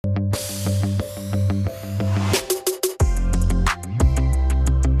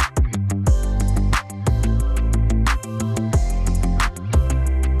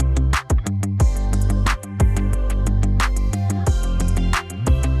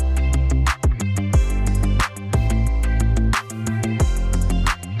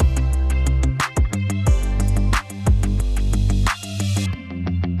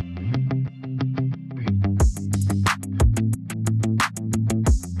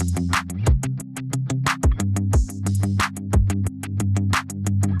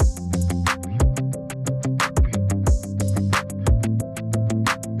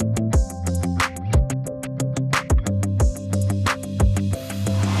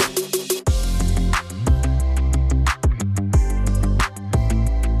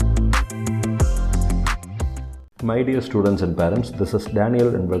My dear students and parents, this is Daniel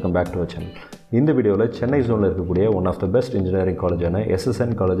and welcome back to our channel. இந்த வீடியோவில் சென்னை ஜோனில் இருக்கக்கூடிய one of the best engineering காலேஜான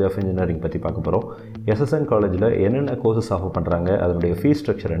SSN College of Engineering பற்றி பார்க்க போகிறோம். SSN காலேஜில் என்னென்ன கோர்சஸ் ஆஃபர் பண்ணுறாங்க, அதனுடைய ஃபீஸ்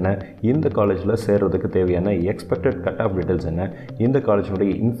ஸ்ட்ரக்சர் என்ன, இந்த காலேஜில் சேர்றதுக்கு தேவையான எக்ஸ்பெக்டட் கட் ஆஃப் டீட்டெயில்ஸ் என்ன, இந்த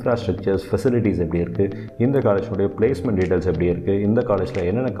காலேஜினுடைய இன்ஃப்ராஸ்ட்ரக்சர்ஸ் ஃபெசிலிட்டிஸ் எப்படி இருக்குது, இந்த காலேஜினுடைய பிளேஸ்மெண்ட் டீட்டெயில்ஸ் எப்படி இருக்குது, இந்த காலேஜில்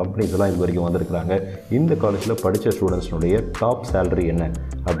என்னென்ன கம்பெனிஸ் எல்லாம் இது வரைக்கும் வந்திருக்கிறாங்க, இந்த காலேஜில் படித்த ஸ்டூடெண்ட்ஸ்னுடைய டாப் சேலரி என்ன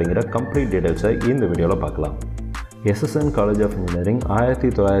அப்படிங்கிற கம்ப்ளீட் டீட்டெயில்ஸை இந்த வீடியோவில் பார்க்கலாம். SSN College of Engineering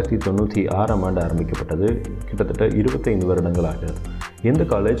 1996 ஆண்டு ஆரம்பிக்கப்பட்டது. கிட்டத்தட்ட 25 வருடங்கள் ஆகிறது. இந்த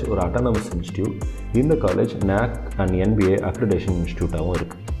காலேஜ் ஒரு அட்டானமஸ் இன்ஸ்டியூட். இந்த college NAAC and NBA accreditation இன்ஸ்டியூட்டாகவும்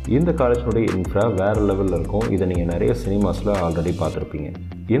இருக்குது. இந்த காலேஜினுடைய இன்ஃப்ரா வேறு லெவலில் இருக்கும். இதை நீங்கள் நிறைய சினிமாஸில் ஆல்ரெடி பார்த்துருப்பீங்க.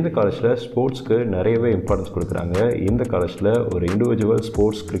 இந்த காலேஜில் ஸ்போர்ட்ஸ்க்கு நிறையவே இம்பார்ட்டன்ஸ் கொடுக்குறாங்க. இந்த காலேஜில் ஒரு இண்டிவிஜுவல்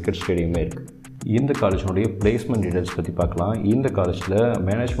ஸ்போர்ட்ஸ் கிரிக்கெட் ஸ்டேடியமே இருக்குது. இந்த காலேஜினுடைய பிளேஸ்மெண்ட் டீட்டெயில்ஸ் பற்றி பார்க்கலாம். இந்த காலேஜில்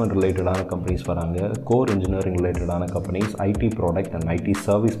மேனேஜ்மெண்ட் ரிலேட்டடான கம்பெனிஸ் வராங்க, கோர் இன்ஜினியரிங் ரிலேட்டடான companies, IT product and IT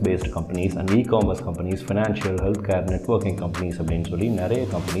service based companies and e-commerce companies, financial, health care, networking companies அப்படின்னு சொல்லி நிறைய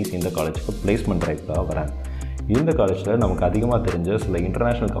கம்பெனிஸ் இந்த காலேஜுக்கு பிளேஸ்மெண்ட் ட்ரைவ்க்காக வராங்க. இந்த காலேஜில் நமக்கு அதிகமாக தெரிஞ்ச சில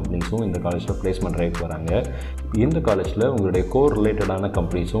இன்டர்நேஷ்னல் கம்பெனிஸும் இந்த காலேஜில் பிளேஸ்மெண்ட் ட்ரைவ்க்கு வராங்க. இந்த காலேஜில் உங்களுடைய கோர் ரிலேட்டடான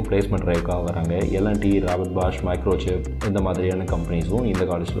கம்பெனிஸும் பிளேஸ்மெண்ட் ட்ரைவ்க்காக வராங்க. L&T, ராபர்ட் பாஷ், மைக்ரோசிப் இந்த மாதிரியான கம்பெனிஸும் இந்த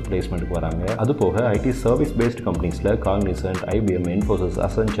காலேஜில் பிளேஸ்மெண்ட்டுக்கு வராங்க. அதுபோக IT சர்வீஸ் பேஸ்டு கம்பெனிஸில் காக்னிசன்ட், IBM, இன்ஃபோசிஸ்,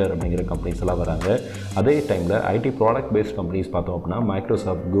 அசென்ச்சர் அப்படிங்கிற கம்பெனிஸ் எல்லாம் வராங்க. அதே டைமில் IT ப்ராடக்ட் பேஸ்ட் கம்பெனிஸ் பார்த்தோம் அப்படின்னா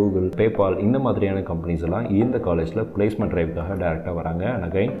மைக்ரோசாஃப்ட், கூகுள், பேபால் இந்த மாதிரியான கம்பெனிஸ் எல்லாம் இந்த காலேஜில் பிளேஸ்மெண்ட் ட்ரைவ்க்காக டேரெக்டாக வராங்க. அண்ட்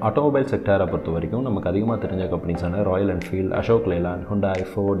அகைன் ஆட்டோமொபைல் செக்டாரை பொறுத்த வரைக்கும் நமக்கு அதிகமாக தெரிஞ்ச கம்பெனிஸான Royal Enfield, Ashok Leyland, Hyundai,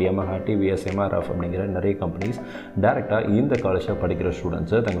 fort, Yamaha, TVS, MRF அப்படிங்கிற நிறைய கம்பெனிஸ் டேரெக்டாக இந்த காலேஜில் படிக்கிற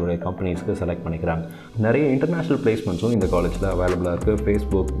ஸ்டூடெண்ட்ஸை தங்களுடைய கம்பெனிஸ்க்கு செலக்ட் பண்ணிக்கிறாங்க. நிறைய இன்டர்நேஷ்னல் பிளேஸ்மெண்ட்ஸும் இந்த காலேஜில் அவைலபிளாக இருக்குது.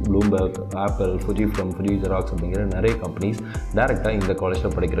 Facebook, Bloomberg, apple, Fuji xerox அப்படிங்கிற நிறைய கம்பெனிஸ் டேரெக்டாக இந்த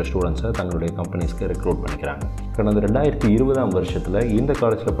காலேஜில் படிக்கிற ஸ்டூடெண்ட்ஸை தங்களுடைய கம்பெனிஸ்க்கு ரெக்ரூட் பண்ணிக்கிறாங்க. கடந்த 2020 வருஷத்தில் இந்த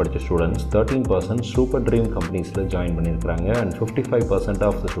காலேஜில் படித்த ஸ்டூடெண்ட்ஸ் 13% சூப்பர் ட்ரீம் கம்பெனிஸில் ஜாயின் பண்ணியிருக்கிறாங்க. And 55%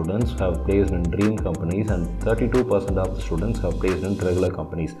 of the students have placed in dream companies and 32% of the students have placed in regular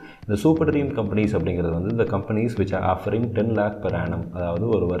companies. இந்த சூப்பர் ட்ரீம் கம்பெனிஸ் அப்படிங்கிறது வந்து இந்த companies which are offering 10 lakh per annum, அதாவது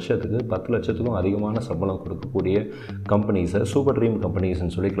ஒரு வருஷத்துக்கு 10 லட்சத்துக்கும் அதிகமான சம்பளம் கொடுக்கக்கூடிய கம்பெனிஸை சூப்பர் ட்ரீம்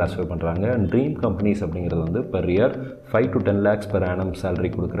கம்பெனிஸ்ன்னு சொல்லி கிளாஸிஃபை பண்ணுறாங்க. அண்ட் ட்ரீம் கம்பெனிஸ் அப்படிங்கிறது வந்து per year 5 to 10 lakhs per annum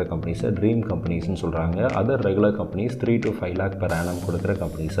salary கொடுக்குற கம்பெனிஸை ட்ரீம் கம்பெனிஸ்ன்னு சொல்கிறாங்க. Other regular companies 3 to 5 lakh per annum கொடுக்குற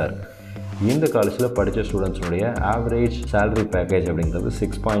கம்பெனிஸாக இருக்குது. இந்த காலேஜில் படித்த ஸ்டூடெண்ட்ஸுடைய ஆவரேஜ் சேலரி பேக்கேஜ் அப்படிங்கிறது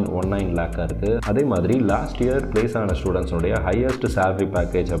 6.19 லேக்காக இருக்குது. அதே மாதிரி லாஸ்ட் இயர் பிளேஸ் ஆன ஸ்டூடெண்ட்ஸுடைய ஹையஸ்ட் சேலரி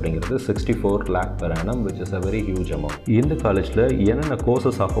பேக்கேஜ் அப்படிங்கிறது 64 lakh per annum, which is a very huge amount. இந்த காலேஜில் என்னென்ன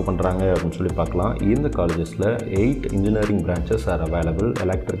கோர்சஸ் ஆஃபர் பண்ணுறாங்க அப்படின்னு சொல்லி பார்க்கலாம். இந்த காலேஜஸில் 8 engineering branches are available.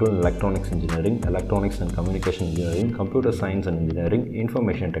 Electrical and electronics engineering, electronics and communication engineering, computer science and engineering,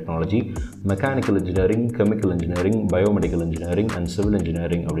 information technology, mechanical engineering, chemical engineering, biomedical engineering and civil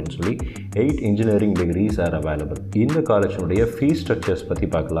engineering அப்படின்னு சொல்லி 8 engineering degrees are available. இந்த காலேஜினுடைய fees structures பற்றி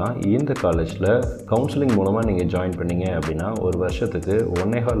பார்க்கலாம். இந்த காலேஜில் counselling மூலமாக நீங்கள் join பண்ணீங்க அப்படின்னா ஒரு வருஷத்துக்கு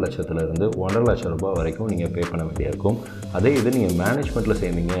 1.25 லட்சத்துலேருந்து 1.5 லட்சம் ரூபாய் வரைக்கும் நீங்கள் பே பண்ண வேண்டியிருக்கும். அதே இது நீங்கள் மேனேஜ்மெண்ட்டில்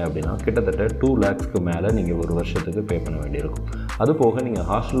சேர்ந்தீங்க அப்படின்னா கிட்டத்தட்ட 2 lakhsக்கு மேலே நீங்கள் ஒரு வருஷத்துக்கு பே பண்ண வேண்டியிருக்கும். அதுபோக நீங்கள்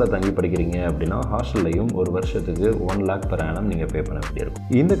ஹாஸ்டலில் தங்கி படிக்கிறீங்க அப்படின்னா ஹாஸ்டல்லையும் ஒரு வருஷத்துக்கு 1 lakh per annum நீங்கள் பே பண்ண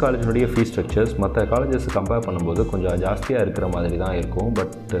வேண்டியிருக்கும். இந்த காலேஜினுடைய ஃபீஸ் ஸ்ட்ரக்சர்ஸ் மற்ற காலேஜஸ் கம்பேர் பண்ணும்போது கொஞ்சம் ஜாஸ்தியாக இருக்கிற மாதிரி தான் இருக்கும்.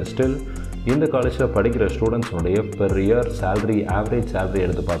 பட் ஸ்டில் இந்த காலேஜில் படிக்கிற ஸ்டூடெண்ட்ஸுடைய per year salary, average salary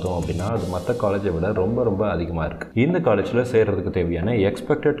எடுத்து பார்த்தோம் அப்படின்னா அது மற்ற காலேஜை விட ரொம்ப அதிகமாக இருக்குது. இந்த காலேஜில் சேர்கிறதுக்கு தேவையான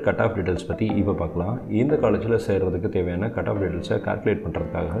எக்ஸ்பெக்டட் கட் ஆஃப் டீட்டெயில்ஸ் பற்றி இப்போ பார்க்கலாம். இந்த காலேஜில் சேர்கிறதுக்கு தேவையான கட் ஆஃப் டீட்டெயில்ஸை கால்குலேட்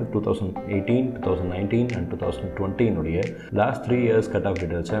பண்ணுறதுக்காக 2018, 2019 and 2020 last 3 years cut off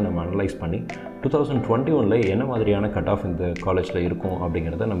டீட்டெயில்ஸை நம்ம அனலைஸ் பண்ணி 2021 என்ன மாதிரியான கட் ஆஃப் இந்த காலேஜில் இருக்கும்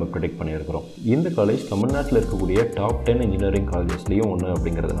அப்படிங்கிறத நம்ம ப்ரெடிக்ட் பண்ணியிருக்கிறோம். இந்த காலேஜ் தமிழ்நாட்டில் இருக்கக்கூடிய டாப் 10 இன்ஜினியரிங் காலேஜஸ்லேயும் ஒன்று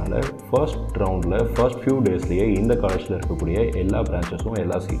அப்படிங்கிறதுனால ஃபர்ஸ்ட் ரவுண்டில் ஃபர்ஸ்ட் ஃபியூ டேஸ்லேயே இந்த காலேஜில் இருக்கக்கூடிய எல்லா பிரான்ச்சஸும்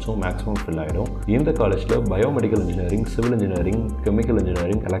எல்லா சீட்ஸும் மேக்ஸிமம் ஃபில் ஆகிடும். இந்த காலேஜில் biomedical engineering, civil engineering, chemical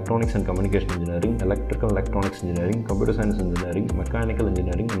engineering, electronics and communication engineering, electrical electronics engineering, computer science engineering, mechanical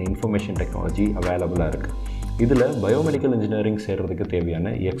engineering and information technology அவைலபிளாக இருக்குது. இதில் பயோமெடிக்கல் இன்ஜினியரிங் சேர்கிறதுக்கு தேவையான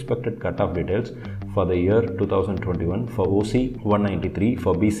expected cut off details for the year 2021 for OC 193,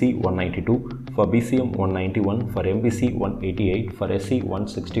 for BC 192, for BCM 191, for MBC 188, for SC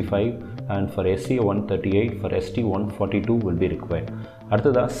 165 and for SC 138, for ST 142 will be required.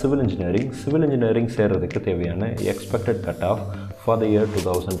 அடுத்ததாக civil engineering சேர்றதுக்கு தேவையான expected cut off for the year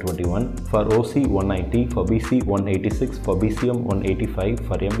 2021 for OC 190, for BC 186, for BCM 185,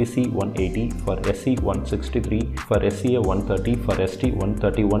 for MBC 180, for SC 163, for SCA 130, for ST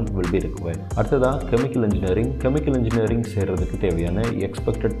 131 will be required. அடுத்ததாக chemical engineering சேர்றதுக்கு தேவையான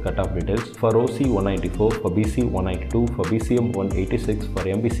expected cut off details for OC 194, for BC 192, for BCM 186, for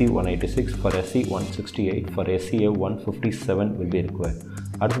MBC 186, for SC 168, for SCA 157 will be required.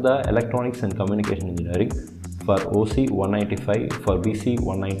 அடுத்ததாக electronics and communication engineering for OC 195, for BC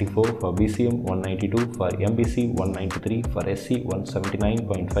 194, for BCM 192, for MBC 193, for SC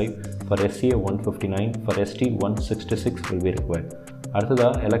 179.5, for SCA 159, for ST 166 will be required.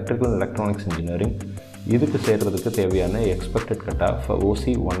 அடுத்ததாக electrical and electronics engineering இதுக்கு சேர்றதுக்கு தேவையான expected cut off for OC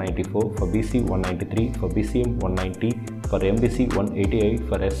 194, for BC 193, for BCM 190, for MBC 188,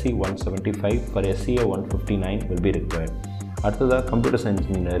 for SC 175, for SCA 159 will be required. அடுத்ததாக computer science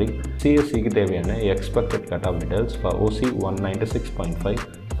engineering CSEக்கு தேவையான expected cut off details for OC 196.5,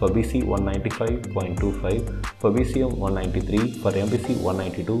 for BC 195.25, for BCM 193, for MBC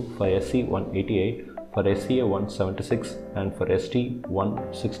 192, for SC 188, for SCA 176 and for ST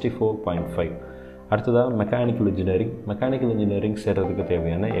 164.5. அடுத்ததாக mechanical engineering சேர்றதுக்கு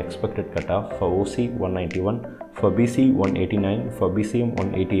தேவையான expected cut off for OC 191, for BC 189, for BCM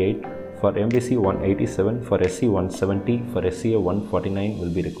 188, for MBC 187, for SC 170, for SCA 149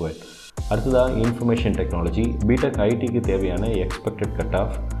 will be required. அடுத்ததாக information technology BTech ITக்கு தேவையான expected cut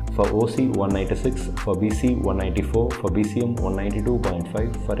off for OC 196, for BC 194, for BCM 192.5,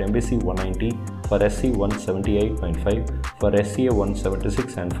 for MBC 190, for SC 178.5, for SCA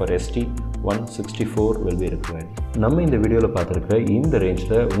 176 and for ST 164 will be required. நம்ம இந்த வீடியோவில் பார்த்துருக்க இந்த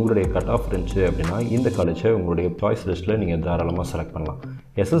ரேஞ்சில் உங்களுடைய cut off இருந்துச்சு அப்படின்னா இந்த காலேஜை உங்களுடைய சாய்ஸ் லிஸ்ட்டில் நீங்கள் தாராளமாக செலக்ட் பண்ணலாம்.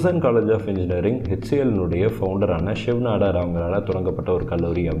 SSN College of Engineering HCLனுடைய ஃபவுண்டரான Nadar அவங்களால் தொடங்கப்பட்ட ஒரு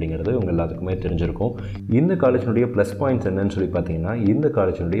கல்லூரி அப்படிங்கிறது உங்கள் எல்லாத்துக்குமே தெரிஞ்சிருக்கும். இந்த காலேஜினுடைய ப்ளஸ் பாயிண்ட்ஸ் என்னன்னு சொல்லி பார்த்தீங்கன்னா இந்த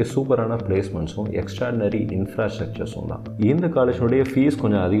காலேஜினுடைய சூப்பரான பிளேஸ்மெண்ட்ஸும் எக்ஸ்ட்ராடினரி இன்ஃப்ராஸ்ட்ரக்சர்ஸும் தான். இந்த காலேஜினுடைய ஃபீஸ்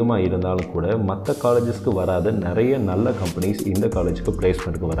கொஞ்சம் அதிகமாக இருந்தாலும் கூட மற்ற காலேஜஸ்க்கு வராத நிறைய நல்ல கம்பெனிஸ் இந்த காலேஜுக்கு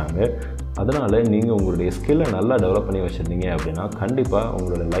பிளேஸ்மெண்ட்டுக்கு வராங்க. அதனால் நீங்கள் உங்களுடைய ஸ்கில்லை நல்லா டெவலப் பண்ணி வச்சுருந்தீங்க அப்படின்னா கண்டிப்பாக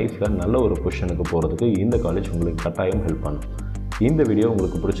உங்களோட லைஃப்பில் நல்ல ஒரு பொசிஷனுக்கு போகிறதுக்கு இந்த காலேஜ் உங்களுக்கு கட்டாயம் ஹெல்ப் பண்ணும். இந்த வீடியோ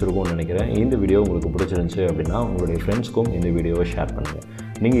உங்களுக்கு பிடிச்சிருக்கும்னு நினைக்கிறேன். இந்த வீடியோ உங்களுக்கு பிடிச்சிருந்துச்சு அப்படின்னா உங்களுடைய ஃப்ரெண்ட்ஸ்க்கும் இந்த வீடியோவை ஷேர் பண்ணுங்கள்.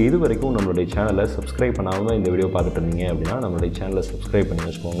 நீங்கள் இது வரைக்கும் நம்மளுடைய சேனலை சப்ஸ்கிரைப் பண்ணாமல் இந்த வீடியோ பார்த்துட்டு இருந்தீங்க அப்படின்னா நம்மளுடைய சேனலை சப்ஸ்கிரைப் பண்ணி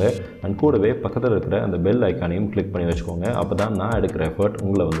வச்சுக்கோங்க. அண்ட் கூடவே பக்கத்தில் இருக்கிற அந்த பெல் ஐக்கானையும் கிளிக் பண்ணி வச்சுக்கோங்க. அப்போ தான் நான் எடுக்கிற எஃபர்ட்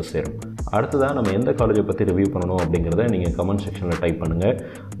உங்களை வந்து சேரும். அடுத்ததாக நம்ம எந்த காலேஜை பற்றி ரிவ்யூ பண்ணணும் அப்படிங்கிறத நீங்கள் கமெண்ட் செக்ஷனில் டைப் பண்ணுங்கள்.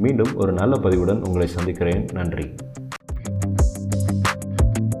 மீண்டும் ஒரு நல்ல பதிவுடன் உங்களை சந்திக்கிறேன். நன்றி.